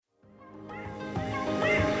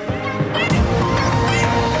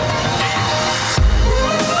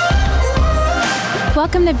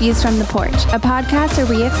Welcome to Views from the Porch, a podcast where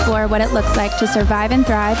we explore what it looks like to survive and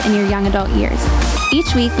thrive in your young adult years.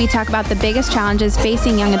 Each week, we talk about the biggest challenges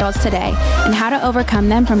facing young adults today and how to overcome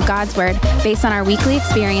them from God's Word based on our weekly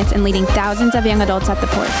experience in leading thousands of young adults at the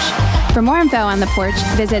Porch. For more info on the Porch,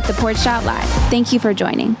 visit theporch.live. Thank you for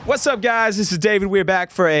joining. What's up, guys? This is David. We're back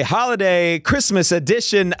for a holiday Christmas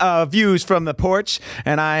edition of Views from the Porch,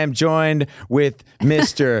 and I am joined with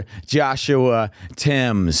Mr. Joshua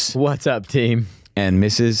Timms. What's up, team? And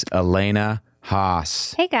Mrs. Elena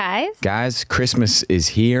Haas. Hey, guys. Guys, Christmas is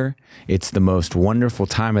here. It's the most wonderful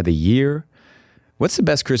time of the year. What's the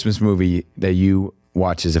best Christmas movie that you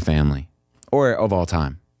watch as a family or of all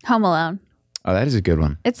time? Home Alone. Oh, that is a good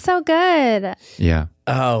one. It's so good. Yeah.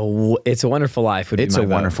 Oh, It's a Wonderful Life. It's a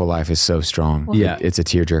Wonderful Life is so strong. Yeah. It's a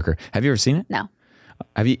tearjerker. Have you ever seen it? No.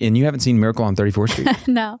 Have you? And you haven't seen Miracle on 34th Street?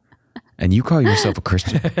 No. And you call yourself a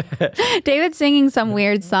Christian? David's singing some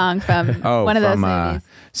weird song from one of those movies.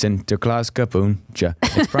 Santa Claus Capuncha.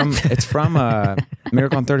 It's from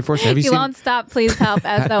Miracle on 34th Street. Have you You seen? won't stop, please help,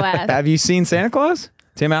 SOS. Have you seen Santa Claus?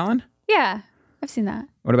 Tim Allen? Yeah, I've seen that.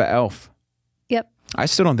 What about Elf? Yep. I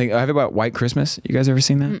still don't think. Have you about White Christmas? You guys ever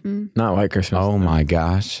seen that? Not White Christmas. Oh my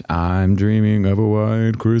gosh, I'm dreaming of a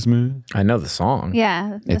white Christmas. I know the song.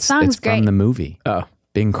 Yeah, the It's song's great. from the movie. Oh.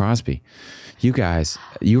 Bing Crosby. You guys,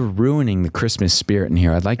 you're ruining the Christmas spirit in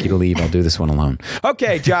here. I'd like you to leave. I'll do this one alone.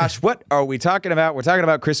 Okay, Josh, what are we talking about? We're talking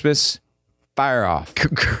about Christmas. Fire off.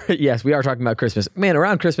 Yes, we are talking about Christmas. Man,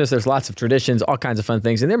 around Christmas, there's lots of traditions, all kinds of fun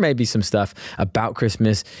things, and there may be some stuff about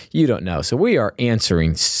Christmas you don't know. So we are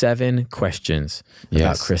answering 7 questions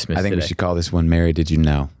about Christmas I think today. we should call this one Mary, Did You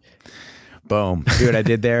Know? Boom. See what I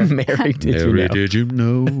did there? Mary, did you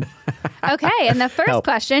know? Okay, and the first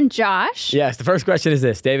question, Josh. Yes, the first question is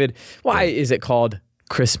this. David, why is it called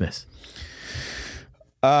Christmas?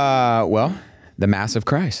 Well, the Mass of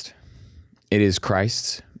Christ. It is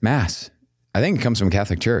Christ's Mass. I think it comes from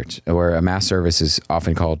Catholic Church, where a Mass service is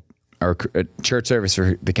often called, or a church service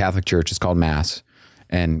for the Catholic Church is called Mass,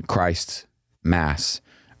 and Christ's Mass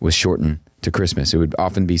was shortened to Christmas. It would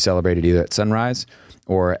often be celebrated either at sunrise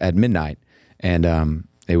or at midnight, and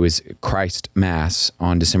it was Christ Mass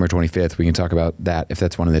on December 25th. We can talk about that if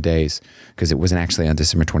that's one of the days, because it wasn't actually on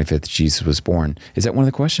December 25th Jesus was born. Is that one of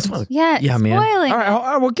the questions? Yeah, man. spoiling. All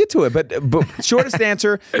right, we'll get to it. But shortest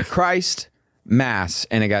answer, Christ Mass,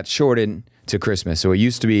 and it got shortened to Christmas. So it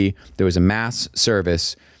used to be there was a Mass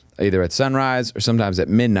service either at sunrise or sometimes at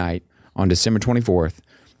midnight on December 24th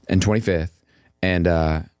and 25th,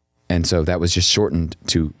 and so that was just shortened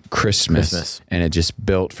to Christmas, and it just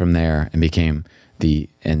built from there and became the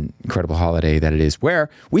incredible holiday that it is, where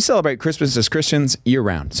we celebrate Christmas as Christians year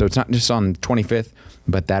round. So it's not just on the 25th,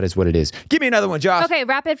 but that is what it is. Give me another one, Josh. Okay,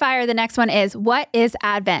 rapid fire. The next one is, what is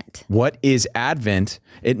Advent? What is Advent?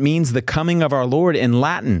 It means the coming of our Lord in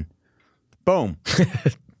Latin. Boom.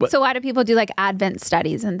 So why do people do like Advent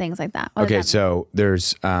studies and things like that? What does Okay, that so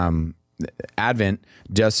there's Advent,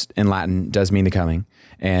 just in Latin, does mean the coming.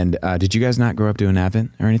 And did you guys not grow up doing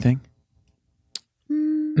Advent or anything?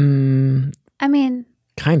 mean? I mean,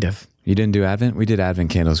 Kind of. You didn't do Advent? We did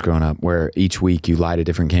Advent candles growing up, where each week you light a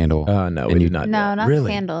different candle. No, we did not. no, not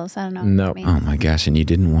Really? candles. I don't know. No. What that means. Oh my gosh, and you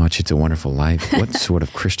didn't watch It's a Wonderful Life? What sort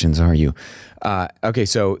of Christians are you? Okay,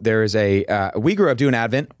 so there is we grew up doing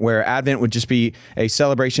Advent, where Advent would just be a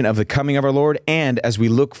celebration of the coming of our Lord, and as we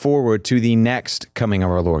look forward to the next coming of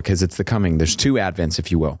our Lord, because it's the coming. There's 2 Advents,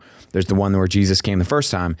 if you will. There's the one where Jesus came the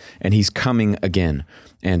first time, and he's coming again.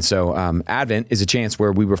 And so Advent is a chance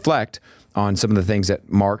where we reflect on some of the things that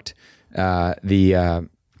marked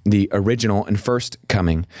the original and first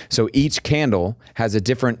coming. So each candle has a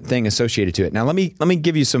different thing associated to it. Now let me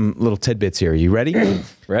give you some little tidbits here. Are you ready?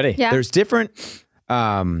 Ready? Yeah. There's different,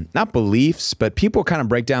 not beliefs, but people kind of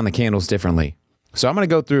break down the candles differently. So I'm going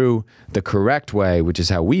to go through the correct way, which is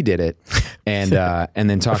how we did it, and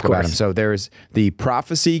then talk about them. So there's the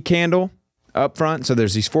prophecy candle up front. So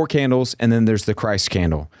there's these 4 candles, and then there's the Christ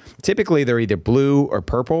candle. Typically, they're either blue or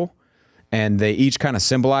purple, and they each kind of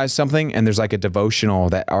symbolize something, and there's like a devotional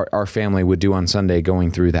that our family would do on Sunday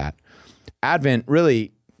going through that. Advent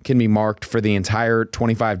really can be marked for the entire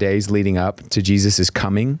 25 days leading up to Jesus'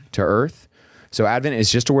 coming to earth. So Advent is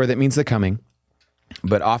just a word that means the coming,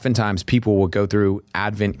 but oftentimes people will go through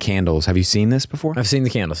Advent candles. Have you seen this before? I've seen the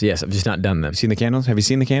candles. Yes, I've just not done them. Seen the candles? Have you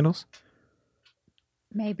seen the candles?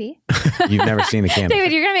 Maybe. You've never seen the candles.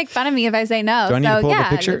 David, you're going to make fun of me if I say no. Do I need to pull up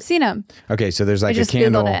a picture? You've seen them. Okay, so there's like a just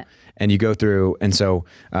candle, Googled it. and you go through, and so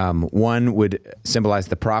one would symbolize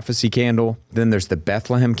the prophecy candle. Then there's the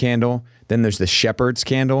Bethlehem candle. Then there's the shepherd's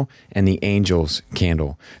candle and the angel's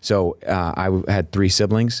candle. So I had 3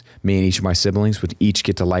 siblings. Me and each of my siblings would each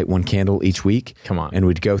get to light 1 candle each week. Come on. And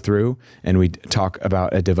we'd go through and we'd talk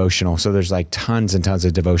about a devotional. So there's like tons and tons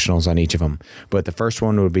of devotionals on each of them. But the first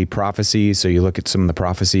one would be prophecies. So you look at some of the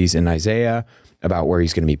prophecies in Isaiah about where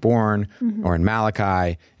he's going to be born, or in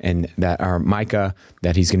Malachi or Micah,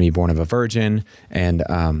 that he's going to be born of a virgin. And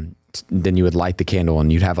then you would light the candle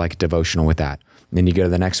and you'd have like a devotional with that. And then you go to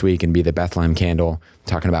the next week and be the Bethlehem candle,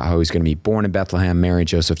 talking about how he's going to be born in Bethlehem. Mary and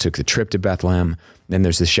Joseph took the trip to Bethlehem. Then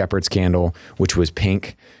there's the shepherd's candle, which was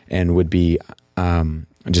pink and would be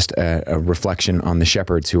just a reflection on the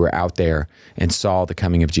shepherds who were out there and saw the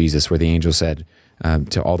coming of Jesus, where the angel said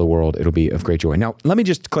to all the world, it'll be of great joy. Now, let me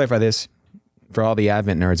just clarify this for all the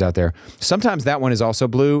Advent nerds out there. Sometimes that one is also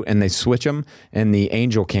blue and they switch them, and the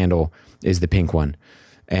angel candle is the pink one.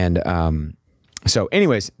 And so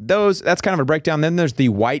anyways, that's kind of a breakdown. Then there's the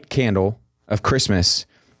white candle of Christmas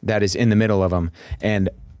that is in the middle of them. And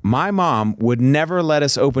my mom would never let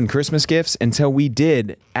us open Christmas gifts until we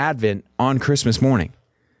did Advent on Christmas morning.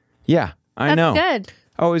 Yeah, I know. That's good.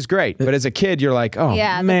 Oh, it was great. But as a kid, you're like, oh,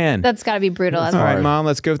 Yeah, man. that's got to be brutal. All right, Mom,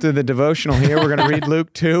 let's go through the devotional here. We're going to read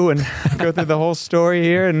Luke 2 and go through the whole story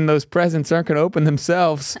here, and those presents aren't going to open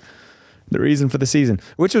themselves. The reason for the season,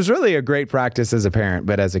 which was really a great practice as a parent,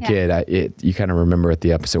 but as a kid, you kind of remember it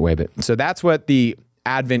the opposite way. But so that's what the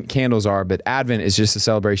Advent candles are. But Advent is just a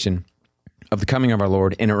celebration of the coming of our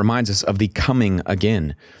Lord, and it reminds us of the coming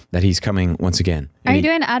again, that he's coming once again. Are you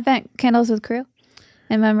doing Advent candles with crew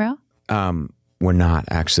in Monroe? We're not,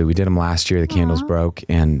 actually. We did them last year. The candles broke,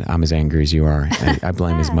 and I'm as angry as you are. I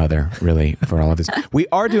blame his mother, really, for all of this. We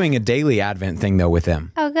are doing a daily Advent thing, though, with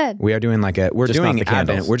them. Oh, good. We are doing we're Just doing not the Advent.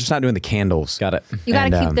 candles. We're just not doing the candles. Got it. You got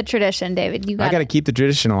to And, keep the tradition, David. You got I got to keep the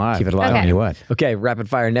tradition alive. Keep it alive. I'm telling you what. Okay, rapid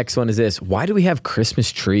fire. Next one is this. Why do we have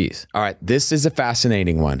Christmas trees? All right, this is a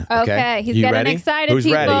fascinating one. Okay, he's You getting ready? excited,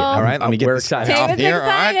 Who's ready? people. All right, let me get We're this excited. off David's here. All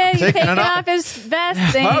right, excited. He's taking taking it off his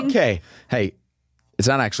vest thing. Okay. Hey, it's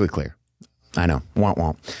not actually clear. I know. Womp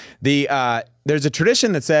womp. There's a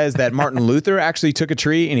tradition that says that Martin Luther actually took a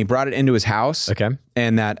tree and he brought it into his house. Okay.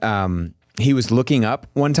 And that he was looking up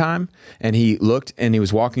one time and he looked and he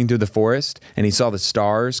was walking through the forest and he saw the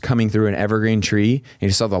stars coming through an evergreen tree and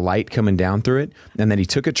he saw the light coming down through it. And then he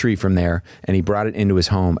took a tree from there and he brought it into his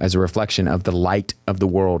home as a reflection of the light of the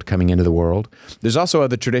world coming into the world. There's also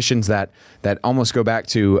other traditions that almost go back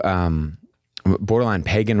to borderline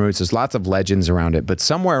pagan roots. There's lots of legends around it, but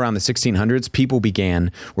somewhere around the 1600s, people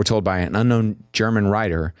were told by an unknown German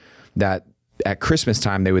writer that at Christmas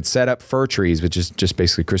time, they would set up fir trees, which is just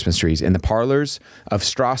basically Christmas trees, in the parlors of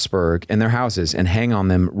Strasbourg in their houses and hang on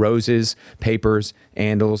them roses, papers,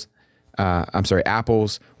 apples,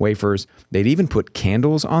 wafers. They'd even put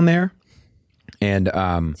candles on there. And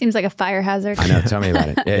Seems like a fire hazard. I know. Tell me about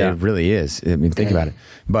it. It really is. I mean, think about it.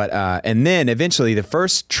 But and then eventually, the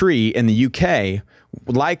first tree in the UK,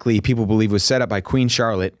 likely people believe, was set up by Queen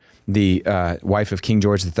Charlotte, the wife of King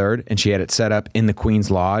George III, and she had it set up in the Queen's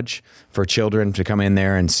Lodge for children to come in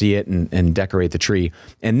there and see it and decorate the tree.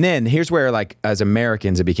 And then here's where, like, as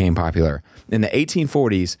Americans, it became popular. In the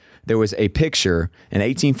 1840s, there was a picture in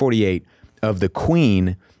 1848 of the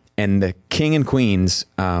Queen and the King and Queen's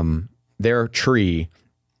their tree,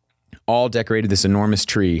 all decorated, this enormous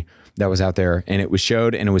tree that was out there, and it was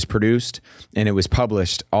showed and it was produced and it was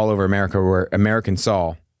published all over America, where Americans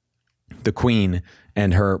saw the Queen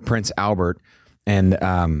and her Prince Albert and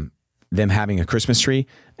them having a Christmas tree.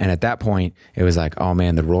 And at that point, it was like, oh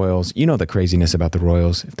man, the royals, you know the craziness about the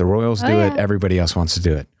royals. If the royals do it, everybody else wants to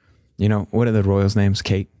do it. You know, what are the royals' names?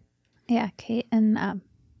 Kate? Yeah, Kate and oh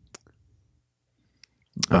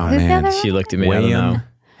who's the man, other one? She looked at me. I don't William, know.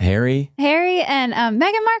 Harry and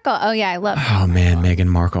Meghan Markle. Oh yeah, I love. Oh man, Meghan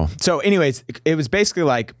Markle. So, anyways, it was basically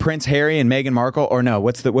like Prince Harry and Meghan Markle, or no?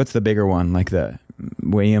 What's the bigger one? Like the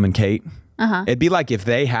William and Kate. It'd be like if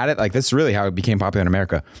they had it. Like, this is really how it became popular in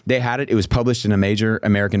America. They had it. It was published in a major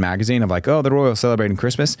American magazine of like, oh, the royals celebrating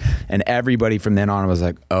Christmas, and everybody from then on was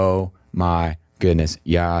like, oh my goodness,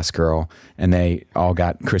 yes, girl. And they all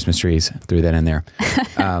got Christmas trees, threw that in there,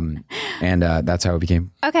 and that's how it became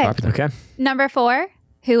popular. Okay. Number 4.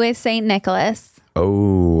 Who is Saint Nicholas?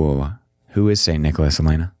 Oh, who is Saint Nicholas,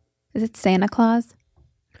 Elena? Is it Santa Claus?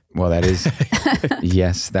 Well, that is,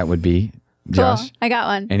 yes, that would be Josh. Cool. I got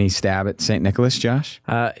one. Any stab at Saint Nicholas, Josh?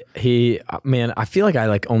 I feel like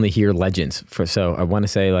I only hear legends so I want to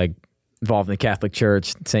say like involved in the Catholic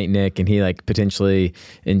Church, Saint Nick, and he like potentially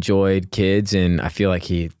enjoyed kids, and I feel like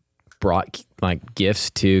he brought like gifts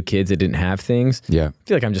to kids that didn't have things. Yeah. I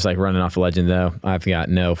feel like I'm just like running off a legend though. I've got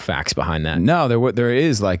no facts behind that. No, there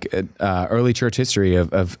is like early church history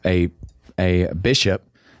of a a bishop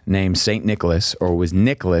named Saint Nicholas, or was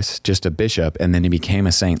Nicholas just a bishop, and then he became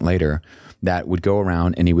a saint later, that would go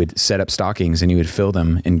around and he would set up stockings and he would fill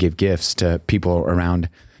them and give gifts to people around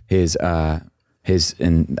his what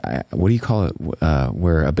do you call it,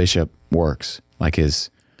 where a bishop works, like his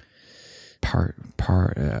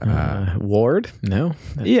ward? No.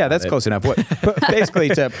 Yeah, that's close enough. But basically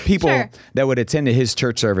to people Sure. that would attend to his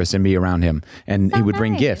church service and be around him, and he would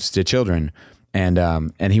bring gifts to children,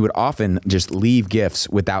 and he would often just leave gifts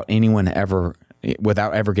without ever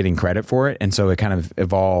getting credit for it, and so it kind of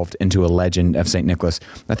evolved into a legend of Saint Nicholas.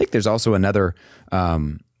 I think there's also another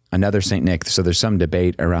Saint Nick, so there's some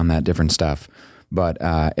debate around that different stuff, but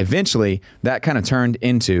eventually that kind of turned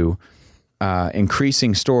into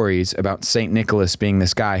increasing stories about Saint Nicholas being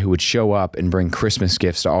this guy who would show up and bring Christmas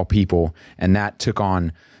gifts to all people, and that took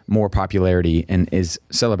on more popularity and is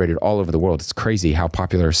celebrated all over the world. It's crazy how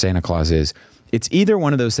popular Santa Claus is. It's either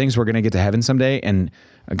one of those things we're going to get to heaven someday and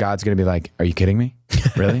God's going to be like, are you kidding me?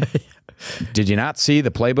 Really? Did you not see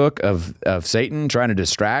the playbook of Satan trying to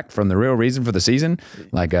distract from the real reason for the season?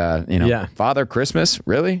 Like, Father Christmas,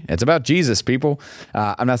 really? It's about Jesus, people.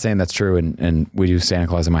 I'm not saying that's true, and we do Santa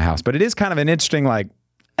Claus in my house, but it is kind of an interesting,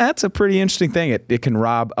 that's a pretty interesting thing. It can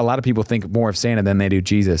rob, a lot of people think more of Santa than they do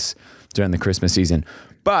Jesus during the Christmas season.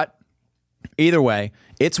 But either way,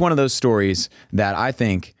 it's one of those stories that I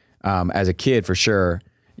think, as a kid, for sure,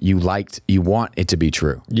 you want it to be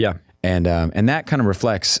true. Yeah. And that kind of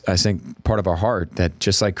reflects, I think, part of our heart, that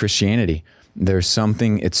just like Christianity, there's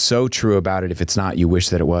something, it's so true about it. If it's not, you wish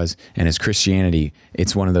that it was. And as Christianity,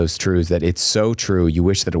 it's one of those truths that it's so true, you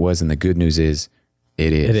wish that it was. And the good news is,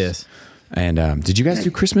 it is. It is. And did you guys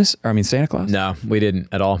do Santa Claus? No, we didn't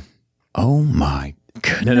at all. Oh my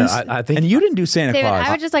goodness. No, I think. And you didn't do Santa David, Claus.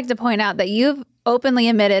 I would just like to point out that you've openly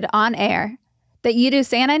admitted on air that you do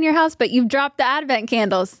Santa in your house, but you've dropped the Advent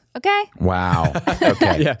candles. Okay. Wow.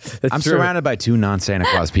 Okay. Yeah, that's I'm true. surrounded by two non-Santa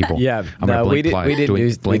Claus people. Yeah. I'm gonna blink twice. We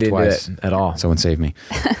didn't do twice. it at all. Someone save me.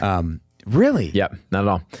 Really? Yep, not at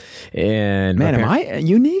all. And Man, am I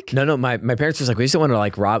unique? No. My parents just we just don't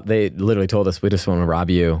want to rob. They literally told us we just want to rob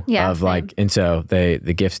you Yeah, of same. and so the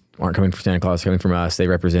gifts aren't coming from Santa Claus, coming from us. They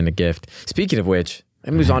represent a gift. Speaking of which,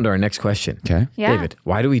 that moves on to our next question. Okay. Yeah. David,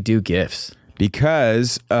 why do we do gifts?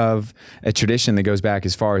 Because of a tradition that goes back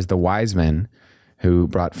as far as the wise men who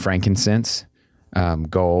brought frankincense,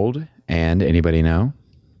 gold, and anybody know?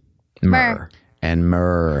 Myrrh. And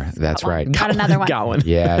myrrh. That's right. Got another one. Got one.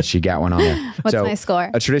 Yeah, she got one on there. What's my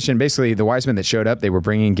score? A tradition, basically, the wise men that showed up, they were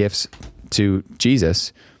bringing gifts to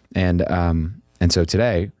Jesus. And so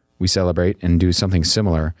today we celebrate and do something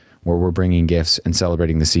similar where we're bringing gifts and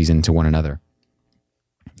celebrating the season to one another.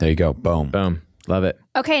 There you go. Boom. Boom. Love it.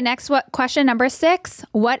 Okay, next question number 6.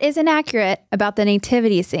 What is inaccurate about the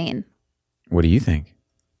nativity scene? What do you think?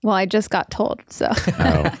 Well, I just got told, so.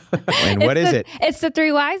 Oh. And what is it? It's the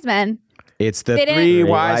 3 wise men. It's the They didn't- three Three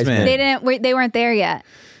wise wise men. They weren't there yet.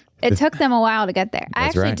 It took them a while to get there. I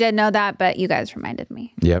That's actually right. did know that, but you guys reminded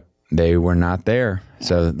me. Yep. They were not there.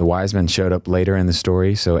 So the wise men showed up later in the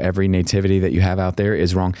story. So every nativity that you have out there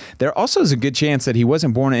is wrong. There also is a good chance that he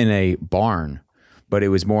wasn't born in a barn, but it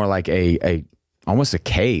was more like almost a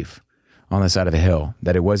cave on the side of the hill,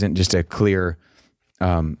 that it wasn't just a clear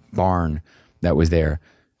barn that was there.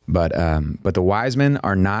 But the wise men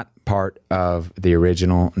are not part of the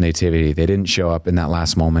original nativity. They didn't show up in that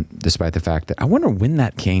last moment, despite the fact that I wonder when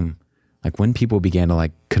that came, like when people began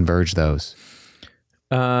to converge those.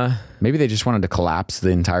 Maybe they just wanted to collapse the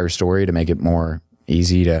entire story to make it more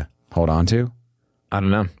easy to hold on to. I don't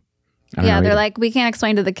know. I don't Yeah, know they're either. like, we can't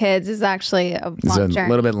explain to the kids. It's actually a It's long a journey.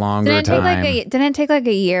 little bit longer Didn't it time. take like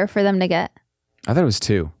a year for them to get? I thought it was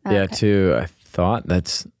 2. Yeah, Okay. 2. I thought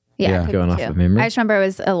that's Yeah. it could going be off too. of memory. I just remember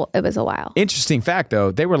it was a while. Interesting fact,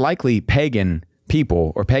 though, they were likely pagan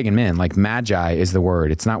people or pagan men. Like magi is the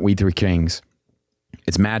word. It's not we three kings.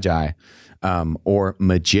 It's magi. Or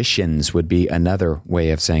magicians would be another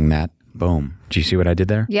way of saying that. Boom. Do you see what I did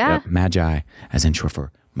there? Yeah. Yep. Magi, as in short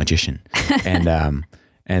for magician.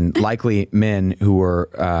 And likely men who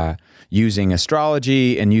were using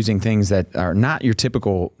astrology and using things that are not your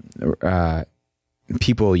typical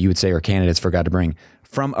people you would say are candidates for God to bring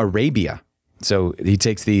from Arabia. So he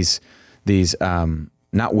takes these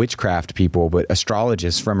not witchcraft people, but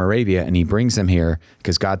astrologists from Arabia, and he brings them here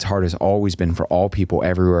because God's heart has always been for all people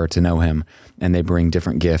everywhere to know him. And they bring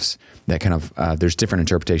different gifts that kind of, there's different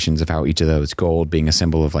interpretations of how each of those, gold being a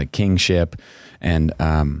symbol of kingship, and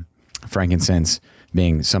frankincense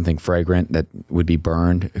being something fragrant that would be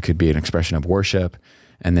burned. It could be an expression of worship.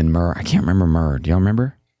 And then myrrh, I can't remember myrrh. Do y'all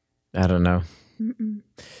remember? I don't know.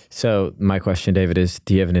 So my question, David, is: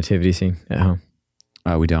 do you have a nativity scene at home?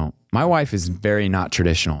 We don't. My wife is very not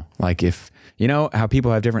traditional. Like if, you know how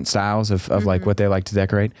people have different styles of like what they like to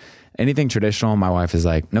decorate? Anything traditional, my wife is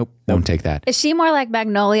like, nope, won't take that. Is she more like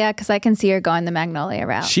Magnolia? Because I can see her going the Magnolia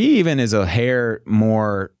route. She even is a hair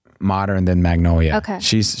more modern than Magnolia. Okay.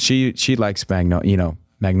 She likes Magnolia, you know,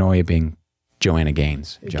 Magnolia being Joanna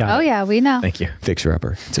Gaines. Oh, yeah, we know. Thank you. Fixer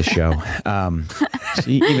upper. It's a show.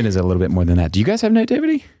 She even is a little bit more than that. Do you guys have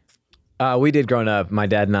nativity? We did growing up. My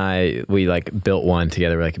dad and I, we like built one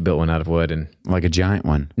together. We like built one out of wood, and Like a giant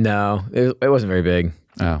one? no, it wasn't very big.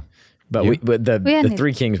 Oh. But the had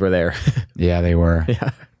three kings were there. Yeah, they were.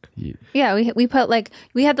 Yeah, we put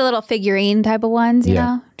we had the little figurine type of ones, you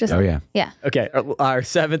know? Just, Oh, yeah. Yeah. Okay, our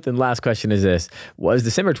seventh and last question is this: was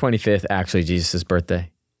December 25th actually Jesus'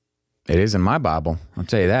 birthday? It is in my Bible. I'll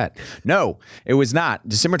tell you that. No, it was not.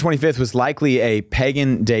 December 25th was likely a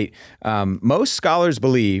pagan date. Most scholars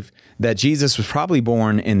believe that Jesus was probably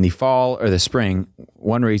born in the fall or the spring.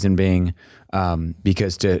 One reason being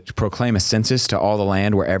because to proclaim a census to all the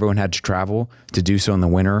land where everyone had to travel, to do so in the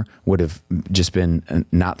winter would have just been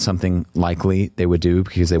not something likely they would do,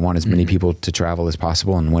 because they want as many people to travel as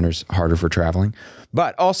possible, and winter's harder for traveling.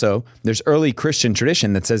 But also, there's early Christian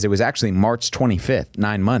tradition that says it was actually March 25th,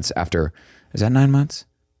 9 months after. Is that 9 months?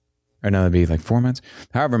 Or no, that'd be like 4 months,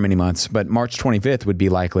 however many months. But March 25th would be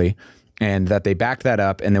likely, and that they backed that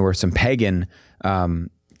up, and there were some pagan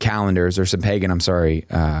calendars, or some pagan,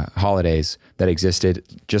 holidays that existed,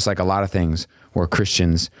 just like a lot of things where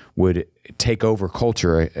Christians would take over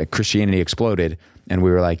culture. Christianity exploded, and we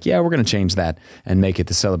were like, yeah, we're going to change that and make it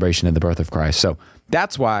the celebration of the birth of Christ. So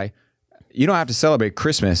that's why you don't have to celebrate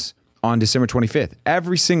Christmas on December 25th.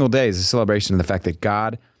 Every single day is a celebration of the fact that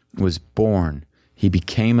God was born. He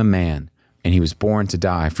became a man, and he was born to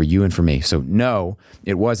die for you and for me. So no,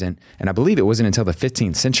 it wasn't. And I believe it wasn't until the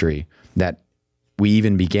 15th century that we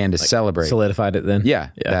even began to celebrate. Solidified it then?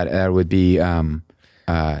 Yeah. That would be, on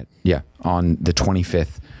the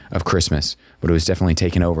 25th of Christmas. But it was definitely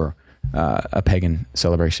taken over a pagan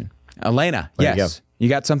celebration. Elena, yes. You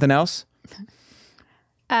got something else?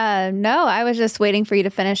 No, I was just waiting for you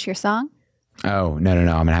to finish your song. Oh, no. I'm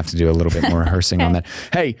going to have to do a little bit more rehearsing on that.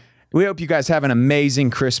 Hey, we hope you guys have an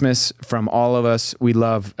amazing Christmas from all of us. We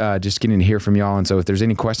love just getting to hear from y'all. And so if there's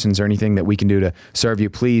any questions or anything that we can do to serve you,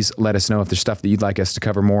 please let us know. If there's stuff that you'd like us to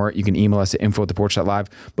cover more, you can email us at info@theporch.live.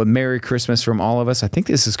 But Merry Christmas from all of us. I think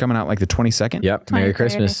this is coming out like the 22nd. Yep. Merry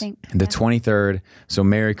Christmas. The 23rd. So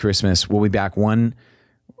Merry Christmas. We'll be back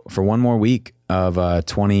for one more week of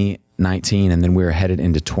 2019, and then we're headed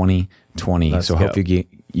into 2020. Let's so go. hope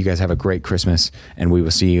you guys have a great Christmas, and we will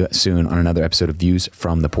see you soon on another episode of Views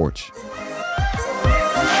from the Porch.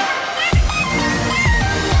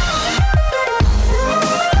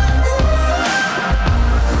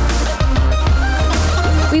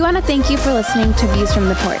 We want to thank you for listening to Views from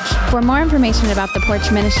the Porch. For more information about the Porch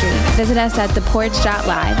Ministry, visit us at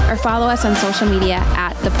theporch.live or follow us on social media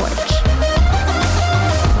 @theporch.